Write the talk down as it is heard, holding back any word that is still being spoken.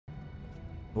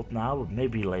Not now, but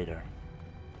maybe later.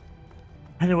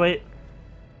 Anyway,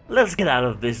 let's get out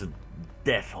of this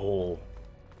death hole.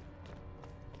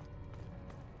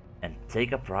 And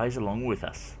take a prize along with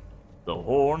us. The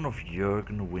horn of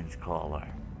Jurgen Windcaller.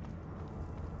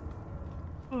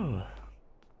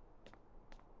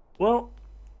 Well,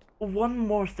 one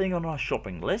more thing on our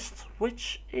shopping list,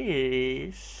 which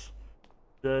is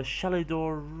the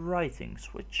Shalidor writings,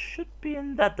 which should be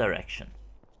in that direction.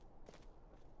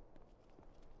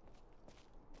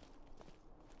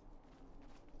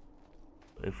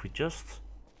 If we just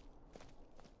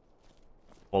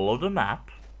follow the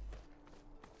map,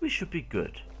 we should be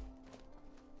good.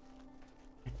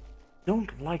 I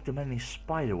don't like the many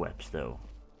spider webs though.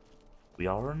 We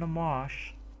are in a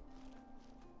marsh,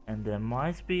 and there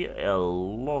might be a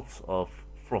lot of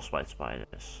frostbite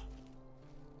spiders.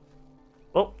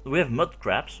 Well, we have mud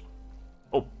crabs.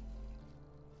 Oh,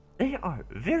 they are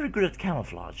very good at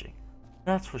camouflaging,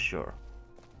 that's for sure.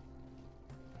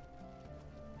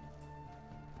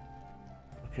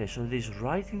 Okay, so these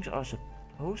writings are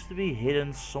supposed to be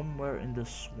hidden somewhere in the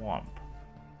swamp.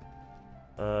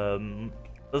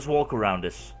 Let's walk around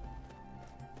this.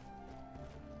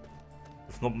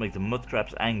 Let's not make the mud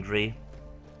crabs angry.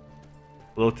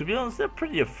 Well, to be honest, they're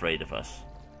pretty afraid of us.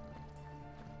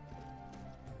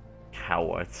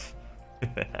 Cowards.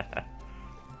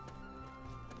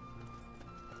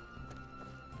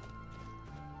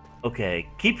 Okay,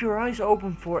 keep your eyes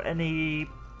open for any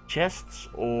chests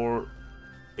or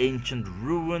ancient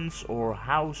ruins or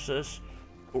houses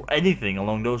or anything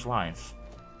along those lines.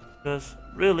 Because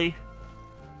really,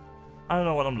 I don't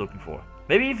know what I'm looking for.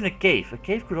 Maybe even a cave. A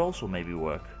cave could also maybe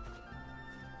work.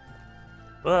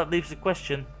 Well, that leaves the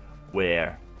question,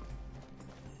 where?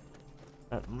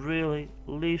 That really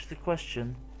leaves the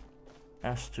question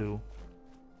as to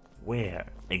where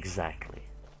exactly.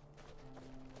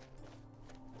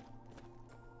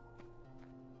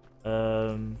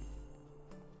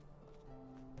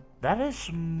 That is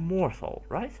Morthal,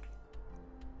 right?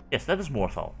 Yes, that is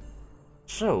Morthal.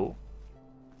 So,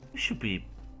 we should be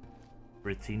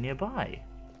pretty nearby.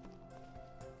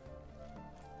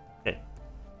 Okay,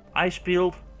 eyes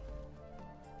peeled.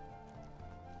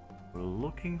 We're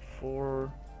looking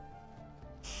for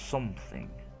something.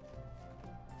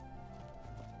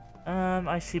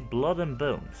 I see blood and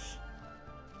bones.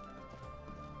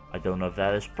 I don't know if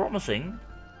that is promising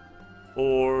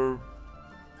or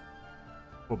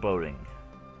foreboding.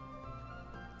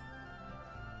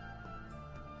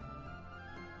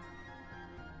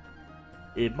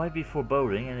 It might be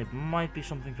foreboding, and it might be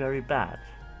something very bad.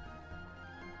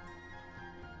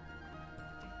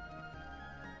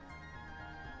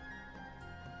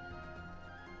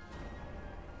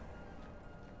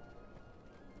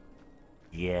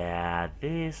 Yeah,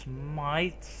 this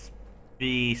might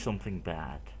be something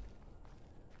bad.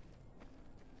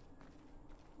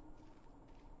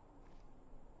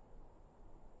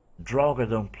 Draugr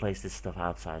don't place this stuff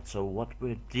outside, so what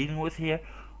we're dealing with here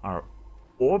are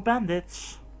or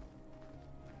bandits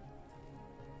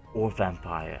or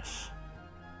vampires.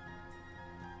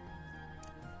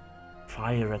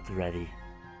 Fire at the ready.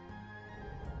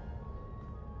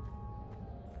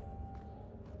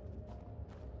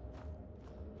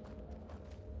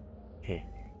 Okay,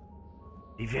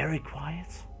 be very quiet.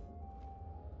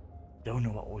 Don't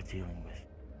know what we're dealing with.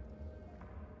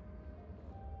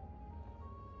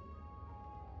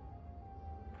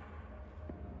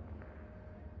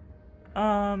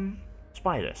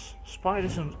 Spiders.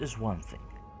 Spiders is one thing.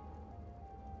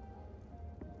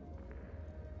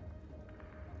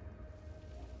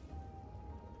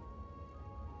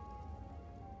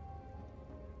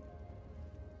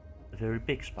 A very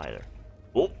big spider.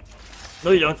 Oh,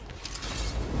 no you don't.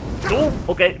 Oh,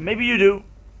 okay, maybe you do.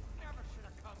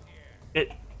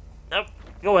 No,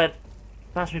 go ahead.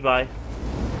 Pass me by.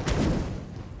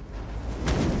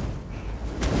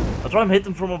 I'll try and hit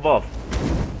them from above.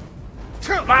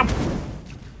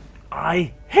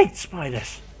 I hate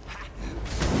spiders.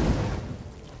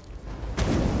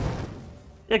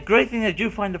 Yeah, great thing that you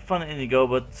find it fun, Inigo,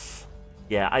 but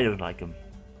yeah, I don't like them.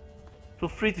 Feel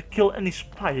free to kill any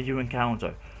spider you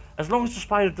encounter, as long as the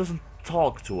spider doesn't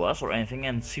talk to us or anything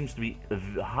and seems to be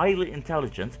highly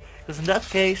intelligent, because in that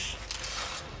case,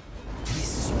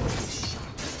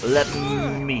 let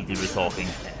me do the talking.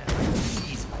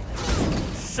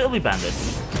 Silly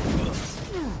bandits.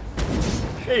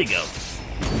 There you go.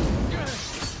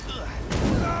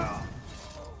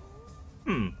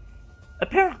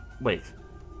 Wait.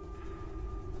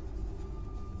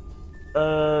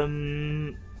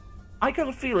 I got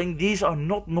a feeling these are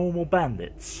not normal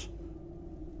bandits.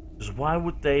 Because why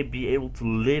would they be able to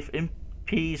live in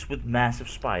peace with massive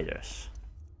spiders.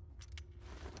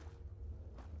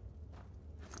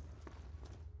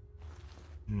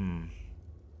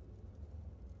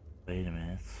 Wait a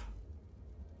minute.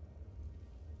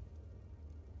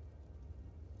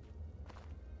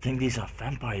 I think these are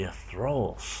vampire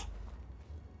thralls.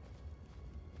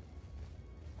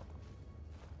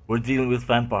 We're dealing with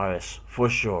vampires, for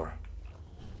sure.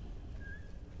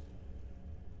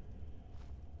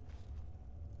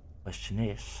 Question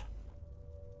is,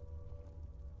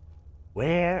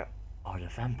 where are the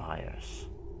vampires?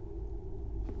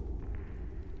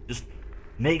 Just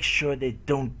make sure they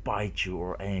don't bite you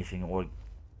or anything, or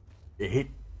hit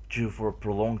you for a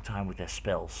prolonged time with their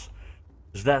spells,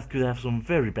 because that could have some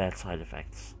very bad side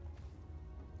effects.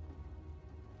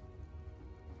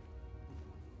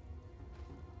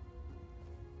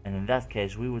 And in that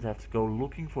case we would have to go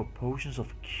looking for potions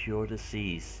of cure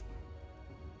disease,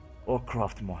 or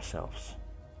craft them ourselves.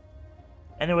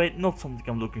 Anyway, not something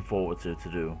I'm looking forward to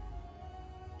do.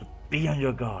 So be on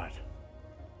your guard.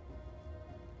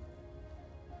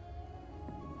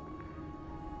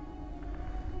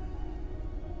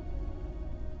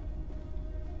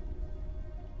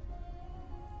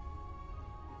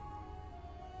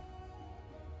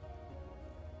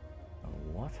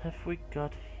 What have we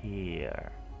got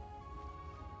here?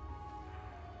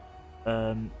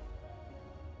 You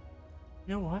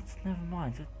know what? Never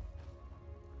mind.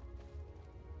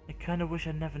 I kinda wish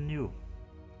I never knew.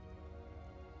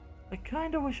 I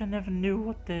kinda wish I never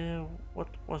knew what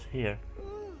was here.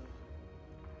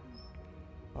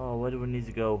 Oh, where do we need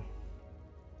to go?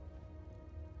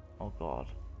 Oh god.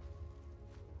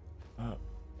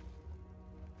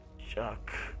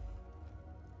 Chuck.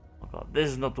 Oh god, this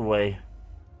is not the way.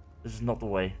 This is not the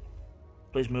way.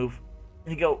 Please move.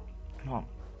 There you go. Come on.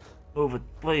 Move it,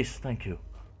 please. Thank you.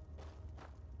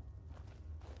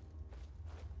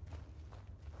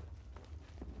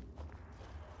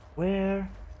 Where?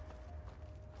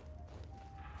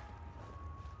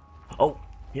 Oh,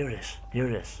 here it is. Here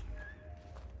it is.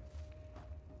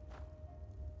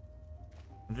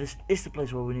 This is the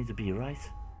place where we need to be, right?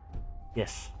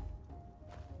 Yes.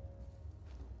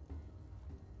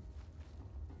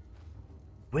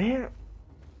 Where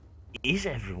is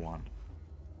everyone?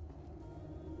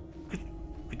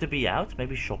 Could they be out?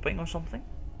 Maybe shopping or something?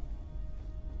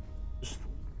 Just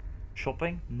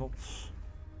shopping, not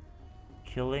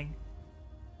killing,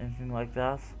 anything like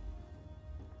that.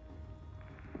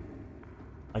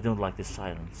 I don't like this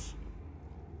silence.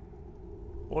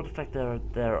 Or the fact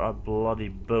that there are bloody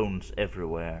bones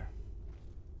everywhere.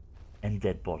 And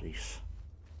dead bodies.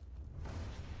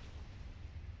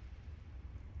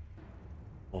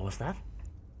 What was that?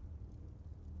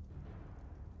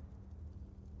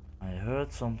 I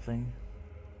heard something.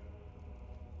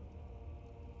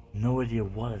 No idea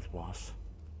what it was.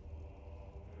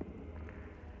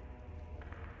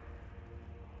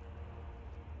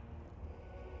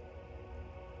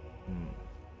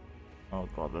 Oh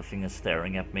god, the thing is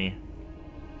staring at me.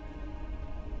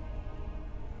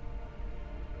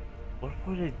 What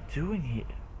were they doing here?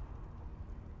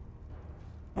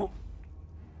 Oh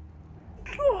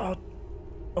god!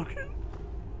 Okay.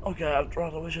 Okay, I'd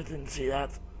rather wish I didn't see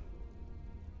that.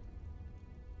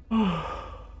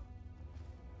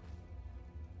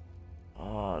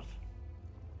 God.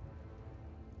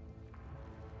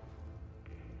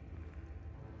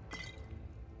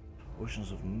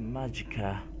 Potions of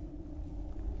Magicka.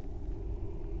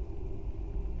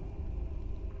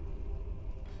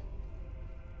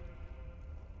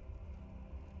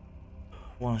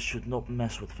 One should not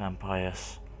mess with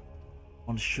vampires.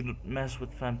 One shouldn't mess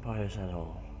with vampires at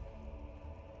all.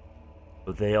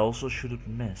 But they also shouldn't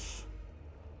mess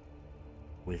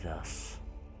with us.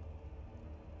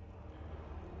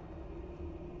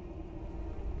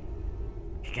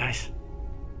 Hey guys,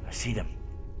 I see them.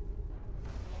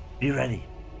 Be ready,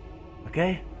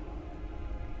 okay?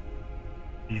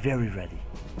 Be very ready.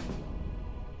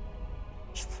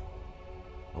 Just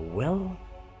a well-aimed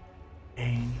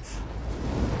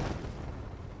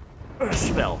earth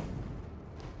spell.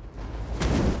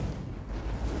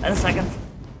 And a second.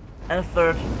 And a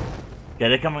third. Yeah,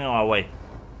 they're coming our way.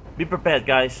 Be prepared,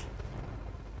 guys.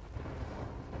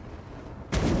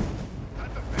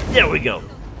 There we go.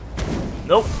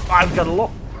 Nope, I've got a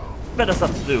lot better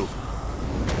stuff to do.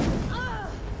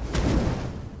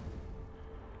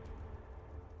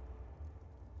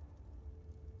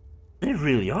 They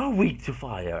really are weak to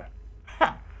fire.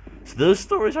 Ha! So those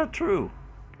stories are true.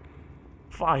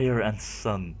 Fire and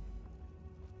sun.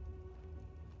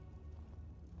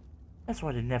 That's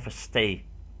why they never stay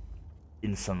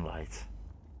in sunlight.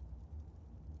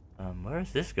 Where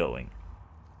is this going?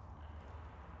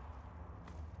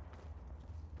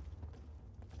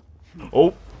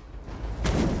 Oh!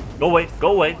 Go away,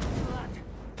 go away!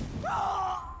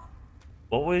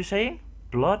 What were you saying?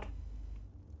 Blood?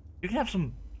 You can have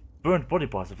some burnt body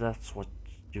parts if that's what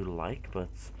you like, but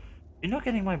you're not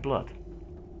getting my blood.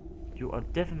 You are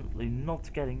definitely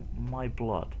not getting my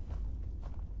blood.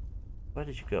 Where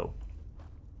did you go?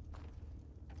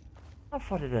 How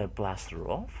far did I blast her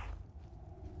off?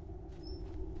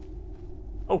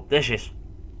 Oh, there she is.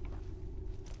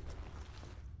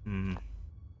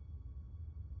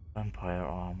 Vampire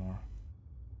armor.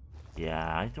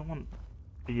 Yeah, I don't want to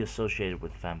be associated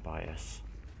with vampires.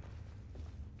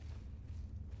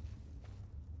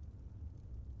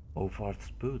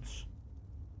 Vahruk's boots.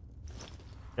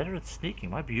 Better at sneaking,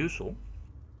 might be useful.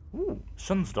 Ooh,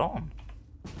 Sun's Dawn.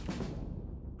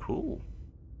 Cool.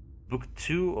 Book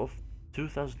 2 of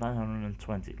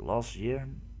 2920. Last year,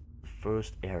 the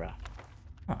first era.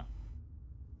 Huh.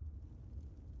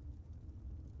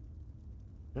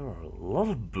 There are a lot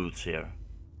of boots here.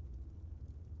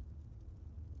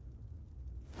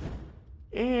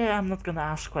 Yeah, I'm not gonna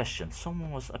ask questions.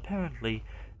 Someone was apparently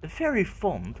very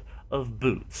fond of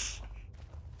boots.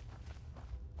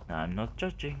 I'm not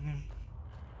judging.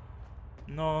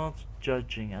 Not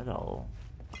judging at all.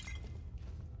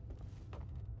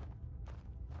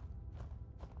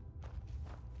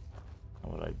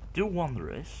 What I do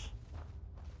wonder is,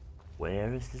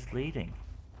 where is this leading?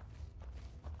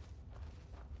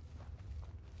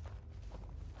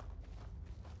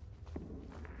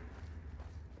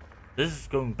 This is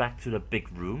going back to the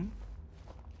big room.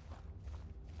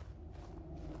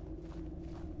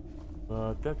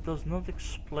 But that does not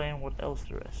explain what else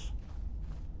there is.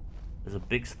 There's a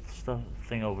big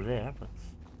thing over there, but...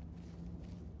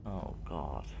 oh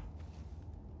god.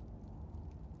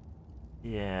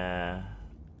 Yeah.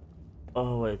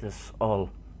 Oh, it is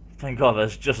all... thank god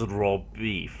that's just raw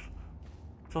beef.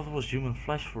 I thought it was human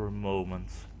flesh for a moment.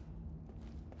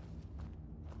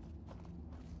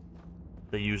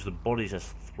 They use the bodies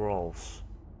as thralls.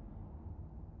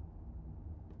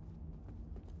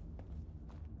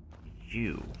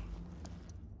 You.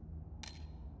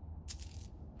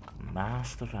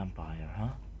 Master vampire, huh?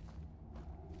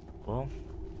 Well,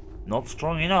 not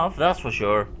strong enough, that's for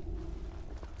sure.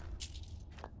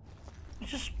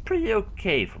 Which is pretty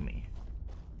okay for me.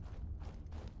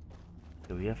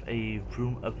 So we have a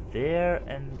room up there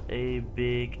and a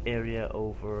big area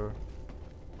over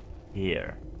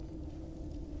here.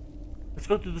 Let's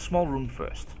go to the small room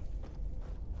first.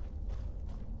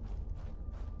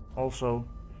 Also,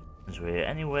 since we're here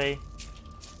anyway,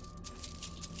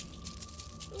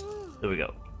 there we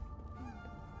go.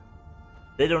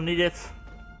 They don't need it.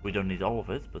 We don't need all of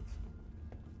it, but...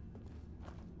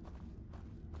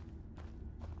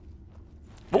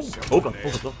 oh god, oh god,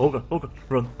 oh god, oh god,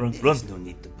 run, run, run. No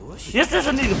need to push. Yes, there's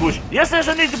a need to push. Yes, there's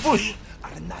a need to push.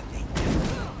 Are nothing.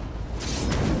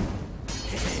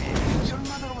 Your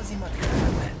mother was in my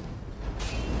crab.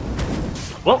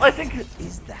 Well, I think...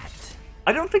 Is that?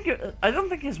 I don't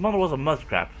think his mother was a mud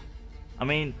crab. I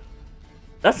mean,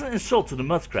 that's an insult to the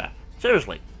mud crab.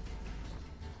 Seriously.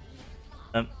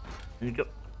 There you go.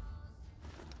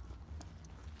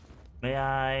 May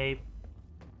I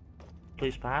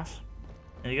please pass?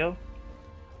 There you go.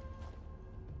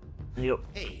 There you go.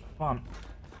 Hey. Come on.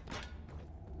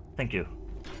 Thank you.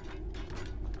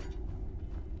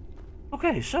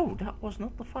 Okay, so that was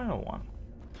not the final one.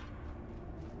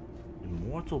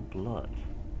 Immortal blood.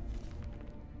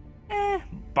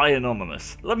 By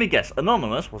Anonymous. Let me guess,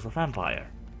 Anonymous was a vampire.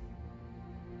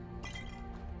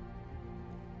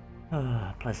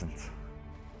 Pleasant.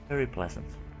 Very pleasant.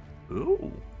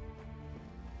 Ooh.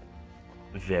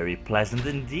 Very pleasant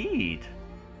indeed.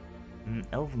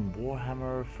 Elven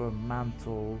Warhammer for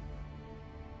mantle.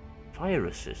 Fire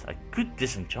resist. I could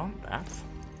disenchant that.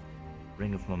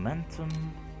 Ring of Momentum.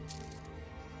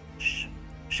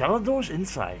 Shalidor's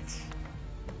Insights.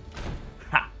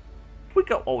 Ha! We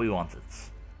got what we wanted.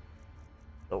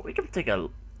 So we can take a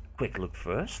quick look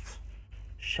first.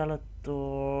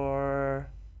 Shalidor.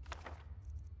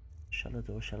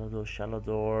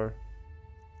 Shalidor.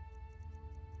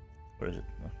 Where is it?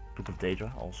 Book of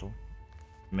Daedra also.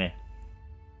 Meh.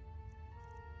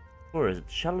 Where is it?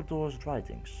 Shalidor's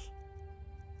writings.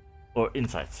 Or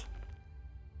insights.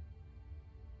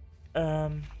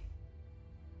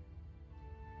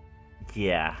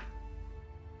 Yeah.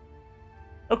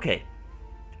 Okay.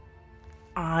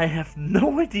 I have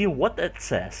no idea what that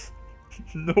says.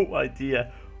 No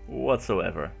idea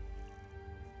whatsoever.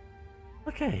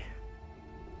 Okay.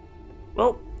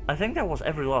 Well, I think that was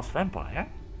every last vampire.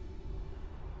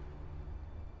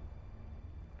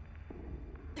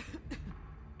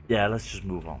 Yeah, let's just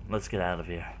move on. Let's get out of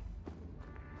here.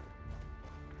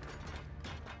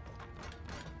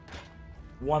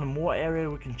 one more area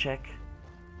we can check.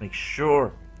 Make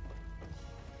sure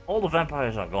all the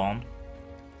vampires are gone.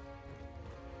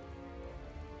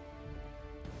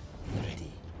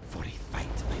 Ready for a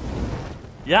fight, my friend.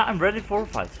 Yeah, I'm ready for a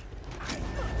fight.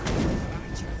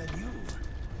 Larger than you.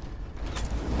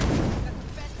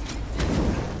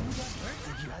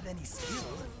 If you had any skill.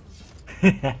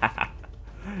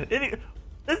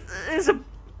 It's a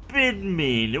bit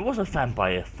mean. It was a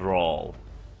vampire thrall.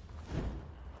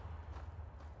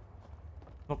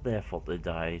 Not their fault they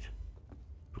died.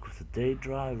 Book of the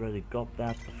Daedra, I already got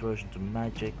that. Aversion to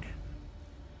magic.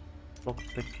 Lock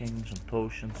picking, some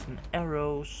potions and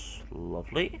arrows.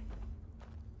 Lovely.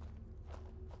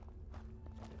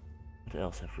 What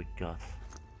else have we got?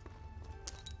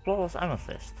 Flawless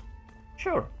amethyst.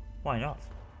 Sure, why not?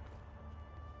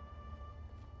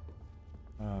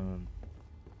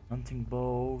 Hunting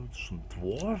bow, some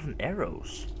dwarven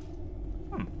arrows.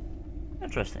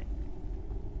 Interesting.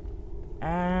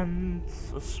 And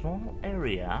a small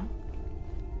area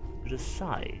to the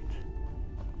side.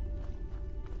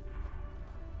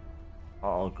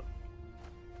 Oh god.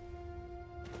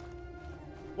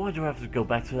 Why do I have to go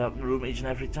back to that room each and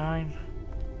every time?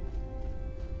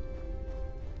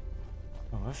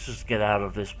 Well, let's just get out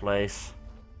of this place.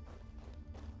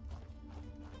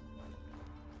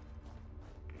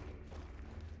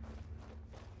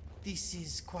 This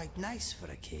is quite nice for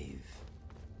a cave.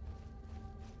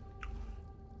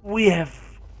 We have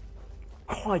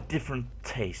quite different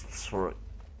tastes for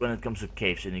when it comes to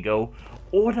caves, Inigo.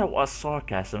 Or that was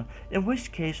sarcasm, in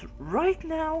which case, right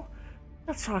now,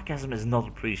 that sarcasm is not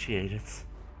appreciated.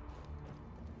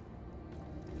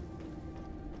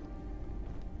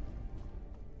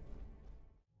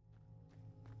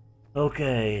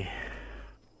 Okay.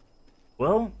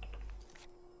 Well,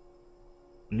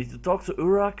 we need to talk to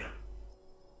Urak.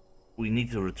 We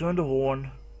need to return the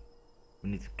horn.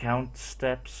 We need to count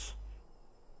steps.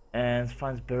 And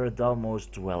find Paradalmo's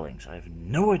dwellings. I have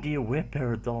no idea where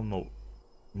Paradalmo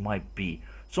might be.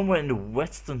 Somewhere in the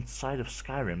western side of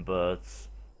Skyrim, but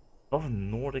above a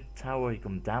Nordic tower he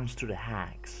condemns to the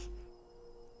hags.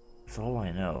 That's all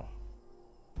I know.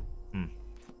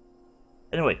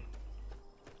 Anyway.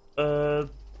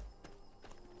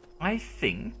 I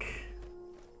think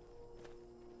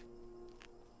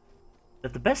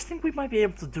that the best thing we might be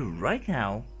able to do right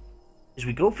now is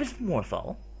we go visit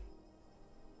Morthal.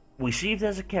 We see if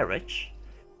there's a carriage.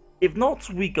 If not,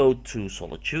 we go to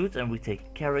Solitude and we take a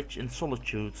carriage in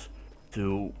Solitude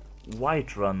to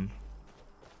Whiterun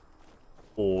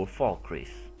or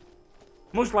Falkreath.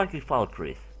 Most likely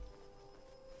Falkreath.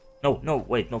 No,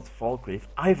 wait, not Falkreath.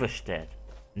 Ivarstead.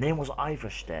 Name was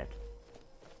Ivarstead.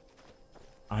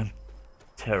 I'm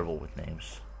terrible with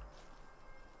names.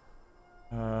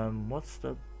 What's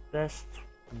the best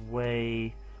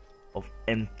way of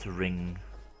entering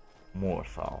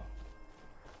Morthal?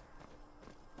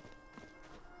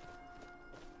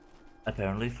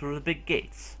 Apparently through the big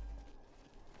gates.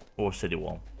 Or city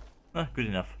wall. Good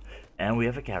enough. And we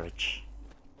have a carriage.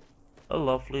 A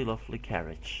lovely, lovely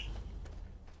carriage.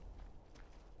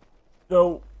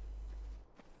 So,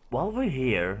 while we're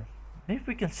here, maybe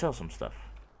we can sell some stuff.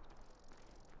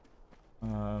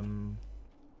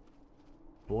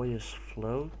 Boyous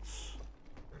floats.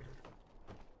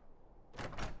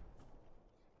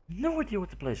 No idea what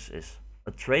the place is.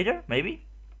 A trader, maybe?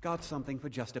 Got something for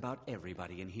just about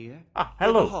everybody in here. Ah,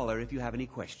 hello. Give a holler if you have any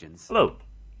questions. Hello.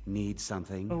 Need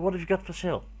something? What have you got for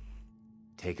sale?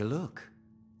 Take a look.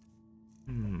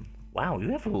 Wow,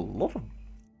 you have a lot of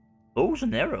bows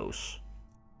and arrows.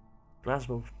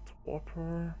 Glassbow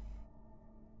Torpor.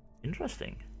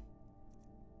 Interesting.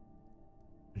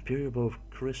 Imperial bow of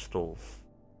crystals.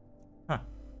 Bow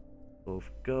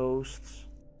of ghosts.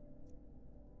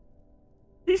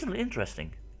 Decently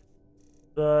interesting.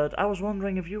 But I was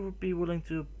wondering if you would be willing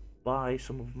to buy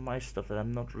some of my stuff that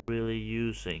I'm not really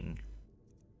using.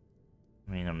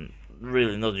 I mean, I'm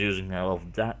really not using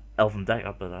the Elven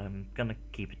Dagger, but I'm gonna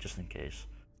keep it just in case.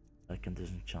 I can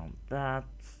disenchant that.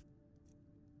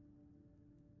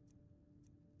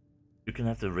 You can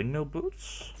have the ringmill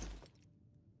boots.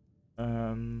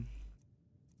 Yeah,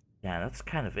 that's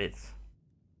kind of it.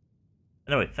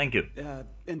 Anyway, thank you.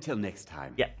 Until next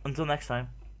time. Yeah, until next time.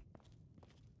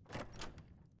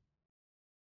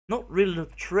 Not really the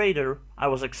trader I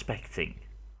was expecting.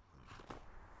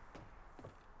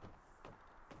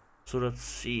 So let's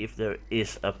see if there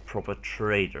is a proper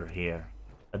trader here.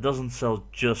 That doesn't sell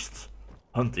just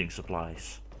hunting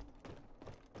supplies.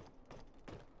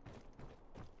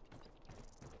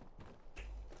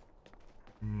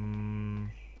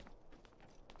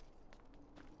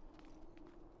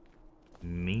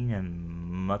 Mean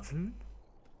and mutton?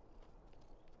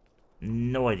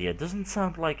 no idea. Doesn't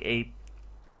sound like a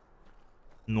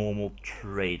normal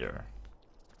trader.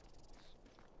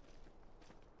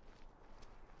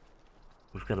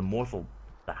 We've got a mortal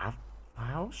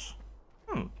bathhouse?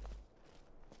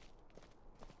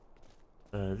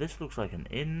 This looks like an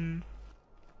inn.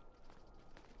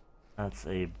 That's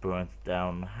a burnt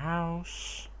down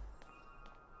house.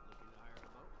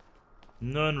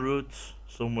 Nern route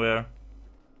somewhere.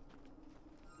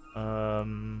 What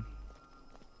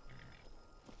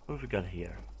have we got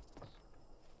here?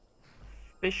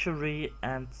 Fishery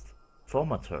and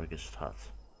thaumaturgist hut.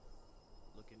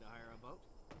 Looking to hire a boat?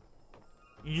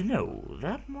 You know,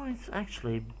 that might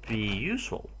actually be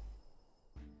useful.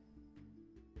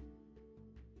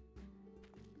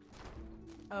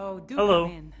 Oh, do Hello.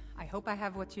 come in. I hope I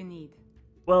have what you need.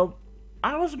 Well,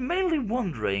 I was mainly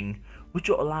wondering, would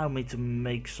you allow me to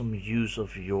make some use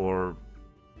of your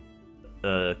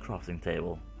crafting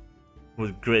table?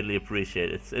 Would greatly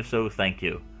appreciate it. If so, thank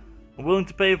you. I'm willing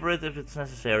to pay for it if it's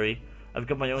necessary. I've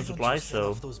got my own supplies, sell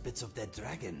so... off those bits of dead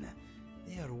dragon.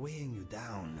 They are weighing you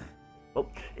down. Well,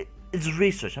 it's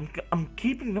research. I'm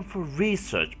keeping them for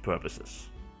research purposes.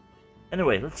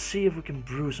 Anyway, let's see if we can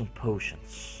brew some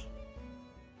potions.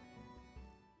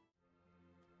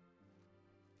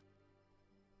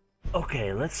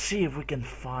 Okay, let's see if we can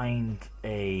find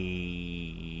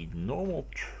a normal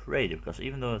trader, because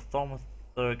even though a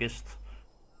thaumaturgist...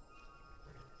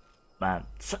 Man,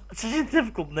 such a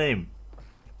difficult name.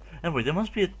 Anyway, there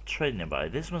must be a trade nearby.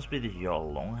 This must be the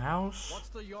Jarl Longhouse. What's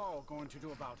the Jarl going to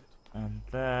do about it? And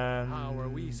then... How are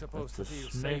we supposed to that's feel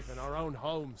the safe smith. in our own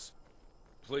homes?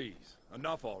 Please,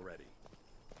 enough already.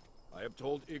 I have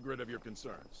told Ygritte of your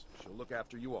concerns. She'll look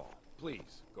after you all.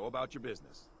 Please, go about your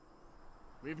business.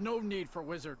 We've no need for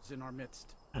wizards in our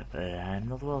midst. I'm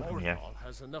not welcome here. Mortal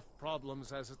has enough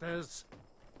problems as it is.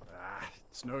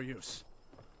 It's no use.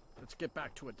 Let's get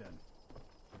back to it then.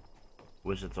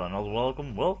 Wizards are not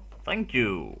welcome? Well, thank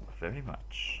you very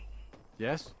much.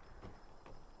 Yes?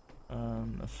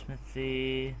 A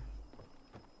smithy...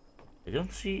 I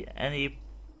don't see any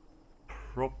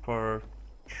proper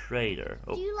trader.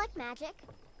 Oh, Do you like magic?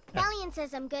 Valiant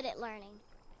says I'm good at learning.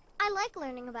 I like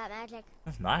learning about magic.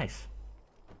 that's nice.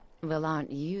 Well,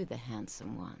 aren't you the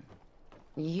handsome one?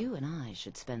 You and I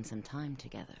should spend some time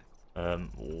together.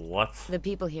 What? The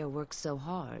people here work so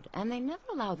hard, and they never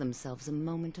allow themselves a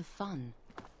moment of fun.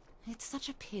 It's such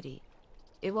a pity.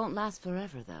 It won't last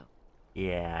forever, though.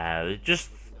 Yeah,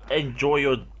 just enjoy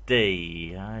your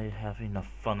day. I have enough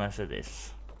fun as it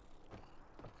is.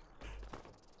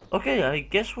 Okay, I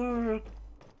guess we're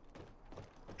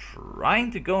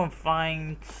trying to go and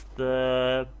find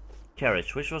the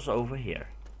carriage, which was over here.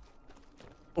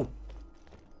 Oh.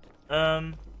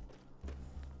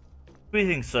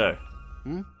 Greetings, sir.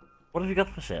 What have you got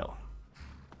for sale?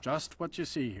 Just what you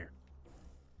see here.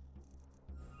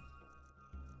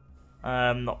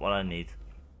 Not what I need.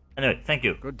 Anyway, thank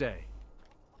you. Good day.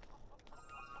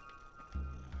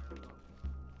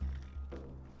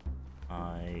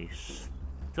 I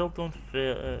still don't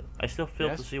feel. I still fail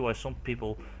to Yes? see why some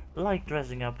people like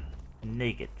dressing up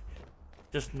naked.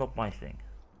 Just not my thing.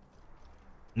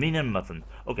 Mean and mutton.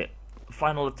 Okay,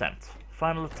 final attempt.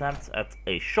 Final attempt at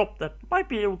a shop that might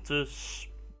be able to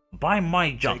buy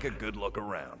my junk. Take a good look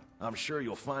around. I'm sure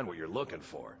you'll find what you're looking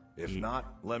for. If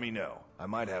not, let me know. I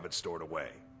might have it stored away.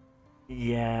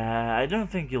 Yeah, I don't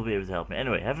think you'll be able to help me.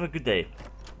 Anyway, have a good day.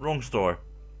 Wrong store.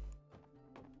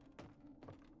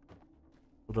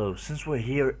 Although, since we're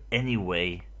here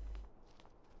anyway,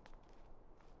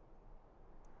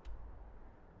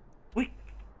 we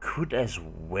could as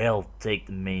well take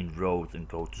the main road and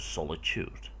go to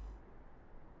Solitude.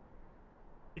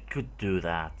 We could do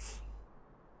that.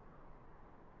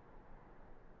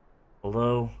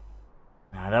 Although,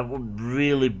 that would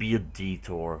really be a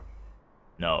detour.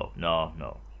 No.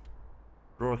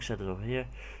 Vahruk said it over here.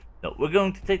 No, we're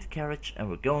going to take the carriage and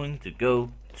we're going to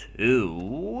go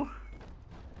to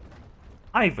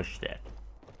Iverstead.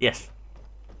 Yes.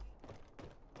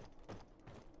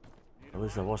 At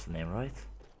least that was the name, right?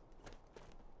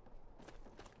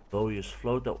 Bowyer's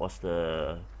Float, that was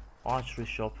the archery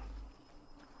shop.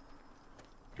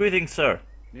 Greetings, sir.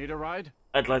 Need a ride?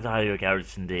 I'd like to hire your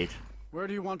carriage indeed. Where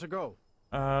do you want to go?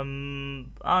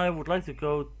 I would like to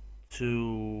go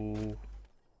to...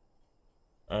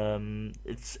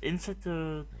 it's inside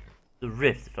the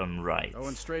rift, if I'm right.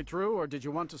 Going straight through, or did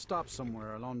you want to stop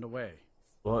somewhere along the way?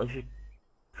 Well, if you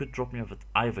could drop me off at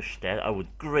Iverstead, I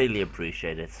would greatly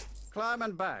appreciate it. Climb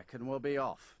and back, and we'll be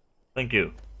off. Thank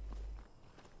you.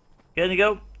 Can you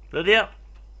go? Lydia?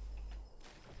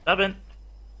 Stop in.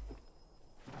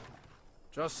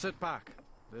 Just sit back.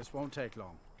 This won't take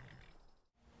long.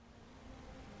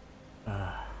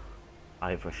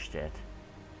 Iverstead.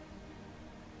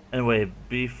 Anyway,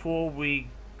 before we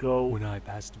go, when I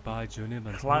passed by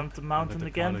Journeyman's climb Nook, the I mountain met a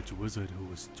again. college wizard who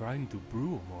was trying to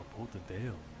brew a more potent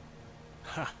ale.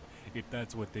 Ha! If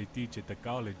that's what they teach at the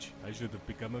college, I should have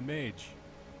become a mage.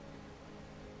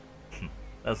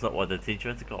 That's not what they teach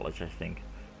you at the college, I think.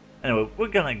 Anyway, we're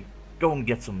gonna go and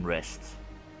get some rest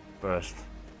first.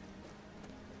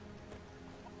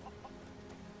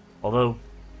 Although,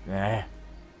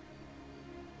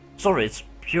 sorry, it's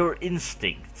pure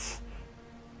instinct.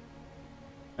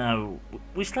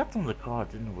 We slept on the car,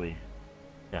 didn't we?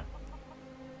 Yeah.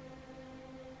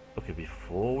 Okay,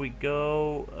 before we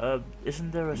go,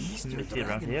 isn't there a smithy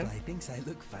around here? Dragonfly thinks I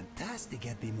look fantastic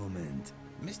at the moment.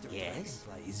 Mr.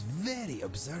 Dragonfly is very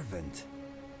observant.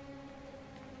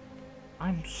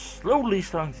 I'm slowly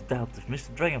starting to doubt if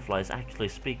Mr. Dragonfly is actually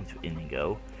speaking to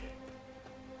Inigo,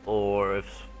 or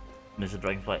if Mr.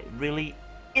 Dragonfly really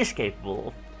is capable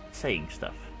of saying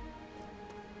stuff.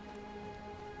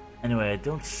 Anyway, I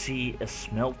don't see a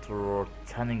smelter or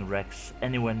tanning racks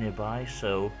anywhere nearby,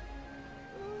 so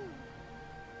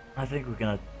I think we're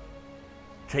gonna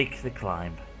take the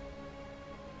climb.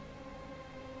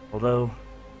 Although,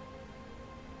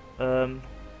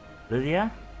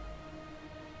 Lydia?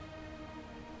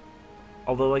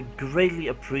 Although I greatly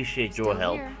appreciate your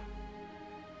help,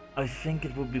 I think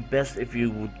it would be best if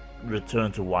you would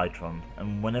return to Whiterun,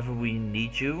 and whenever we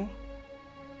need you,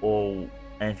 or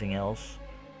anything else,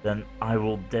 then I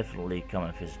will definitely come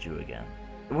and visit you again.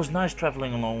 It was nice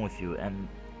traveling along with you, and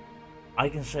I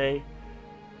can say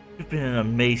you've been an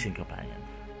amazing companion.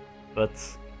 But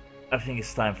I think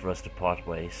it's time for us to part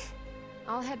ways.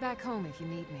 I'll head back home if you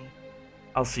need me.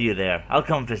 I'll see you there. I'll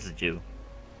come visit you.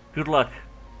 Good luck.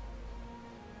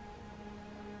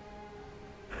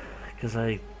 Because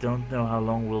I don't know how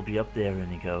long we'll be up there,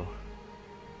 Inigo.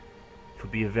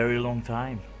 Could be a very long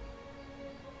time.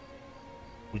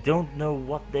 We don't know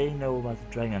what they know about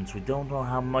the dragons. We don't know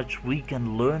how much we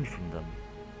can learn from them.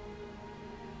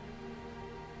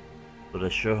 But I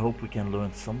sure hope we can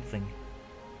learn something.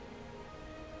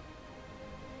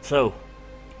 So,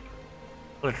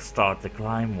 let's start the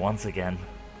climb once again.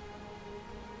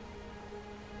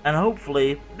 And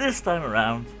hopefully, this time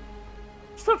around,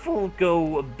 stuff will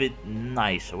go a bit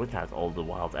nicer without all the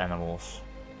wild animals.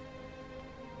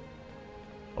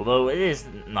 Although it is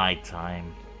night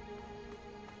time.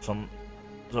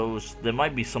 There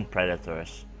might be some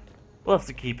predators. We'll have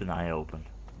to keep an eye open.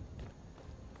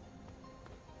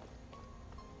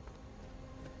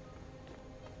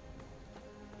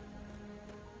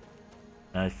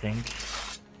 I think.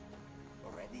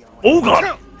 Oh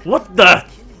god! What the?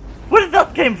 Where did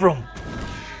that came from?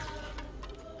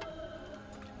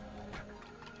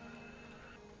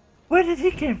 Where did he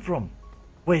came from?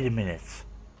 Wait a minute.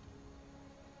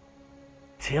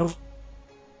 Tails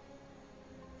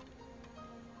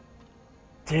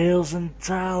and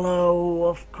tallow,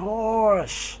 of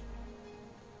course.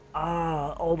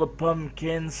 Ah, all the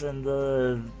pumpkins and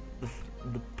the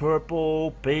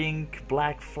purple, pink,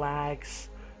 black flags.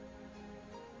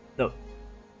 No,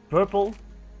 purple,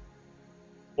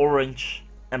 orange,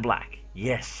 and black.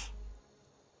 Yes.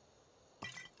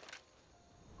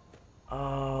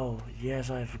 Oh, yes,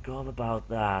 I forgot about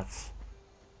that.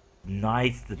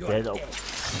 Night the Dead. Oh,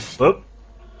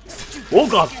 oh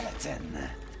god.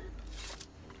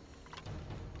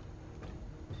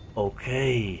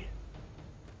 Okay.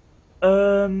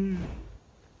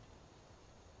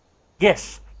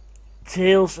 Yes.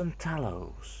 Tails and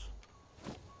tallows.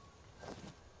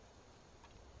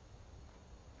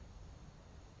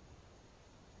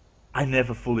 I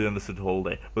never fully understood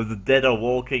Holiday, but the dead are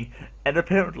walking, and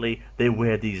apparently they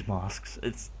wear these masks.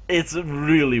 It's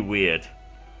really weird.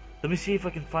 Let me see if I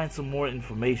can find some more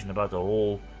information about the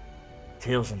whole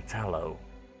Tails and Tallow.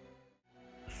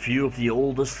 A few of the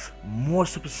oldest, more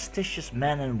superstitious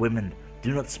men and women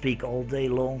do not speak all day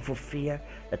long for fear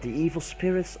that the evil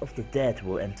spirits of the dead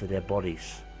will enter their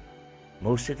bodies.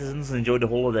 Most citizens enjoy the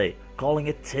holiday, calling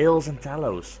it Tails and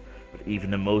Tallows, but even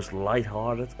the most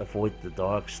light-hearted avoid the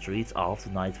dark streets after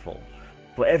nightfall,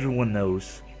 for everyone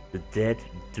knows the dead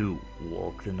do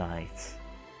walk the night.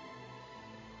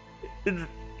 It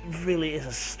really is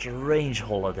a strange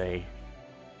holiday.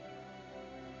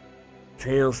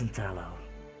 Tails and Tallow.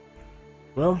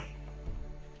 Well,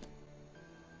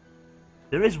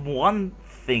 there is one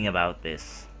thing about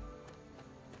this.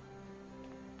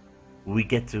 We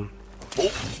get to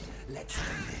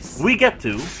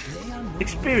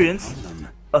experience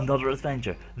another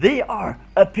adventure. They are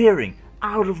appearing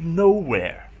out of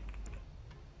nowhere.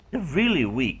 They're really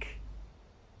weak.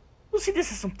 We'll see this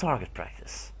as some target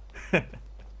practice.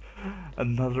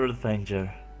 Another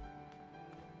adventure.